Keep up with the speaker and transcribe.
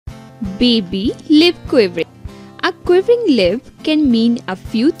Baby lip quivering. A quivering lip can mean a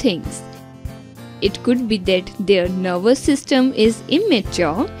few things. It could be that their nervous system is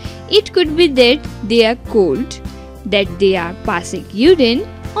immature. It could be that they are cold, that they are passing urine,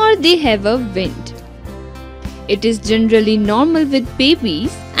 or they have a wind. It is generally normal with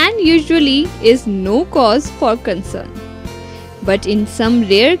babies and usually is no cause for concern. But in some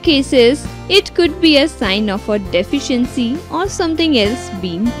rare cases, it could be a sign of a deficiency or something else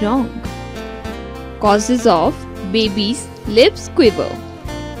being wrong. Causes of baby's lips quiver.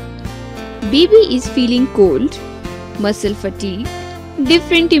 Baby is feeling cold, muscle fatigue,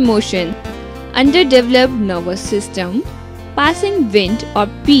 different emotion, underdeveloped nervous system, passing wind or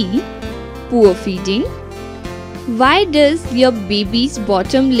pee, poor feeding. Why does your baby's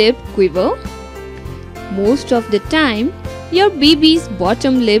bottom lip quiver? Most of the time, your baby's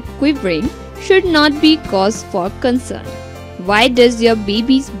bottom lip quivering should not be cause for concern. Why does your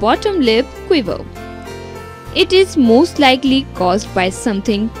baby's bottom lip quiver? It is most likely caused by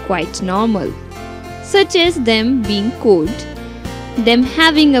something quite normal, such as them being cold, them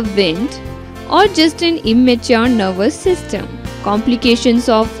having a wind, or just an immature nervous system. Complications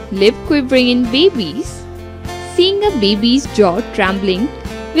of lip quivering in babies. Seeing a baby's jaw trembling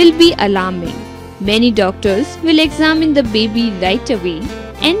will be alarming. Many doctors will examine the baby right away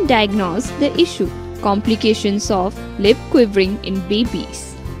and diagnose the issue. Complications of lip quivering in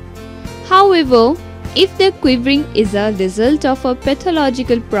babies. However, if the quivering is a result of a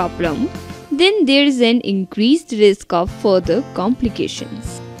pathological problem, then there is an increased risk of further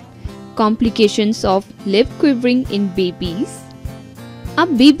complications. Complications of lip quivering in babies. A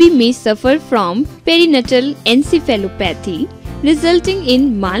baby may suffer from perinatal encephalopathy, resulting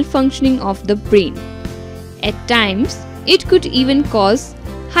in malfunctioning of the brain. At times, it could even cause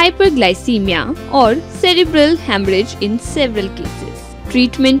hyperglycemia or cerebral hemorrhage in several cases.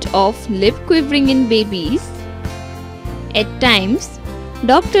 Treatment of lip quivering in babies. At times,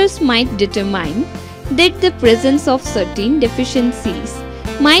 doctors might determine that the presence of certain deficiencies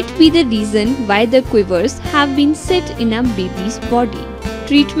might be the reason why the quivers have been set in a baby's body.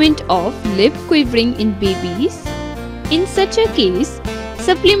 Treatment of lip quivering in babies. In such a case,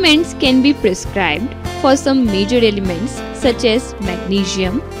 supplements can be prescribed for some major elements such as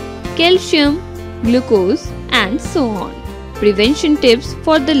magnesium, calcium, glucose, and so on. Prevention tips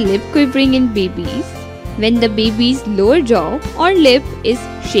for the lip quivering in babies. When the baby's lower jaw or lip is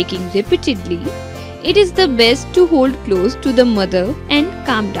shaking repeatedly, it is the best to hold close to the mother and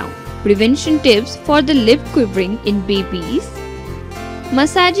calm down. Prevention tips for the lip quivering in babies.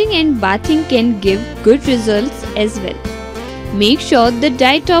 Massaging and bathing can give good results as well. Make sure the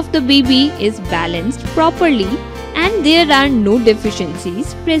diet of the baby is balanced properly and there are no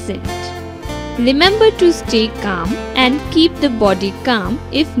deficiencies present. Remember to stay calm and keep the body calm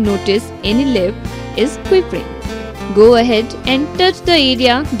if notice any lip is quivering. Go ahead and touch the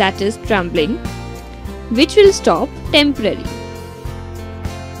area that is trembling, which will stop temporarily.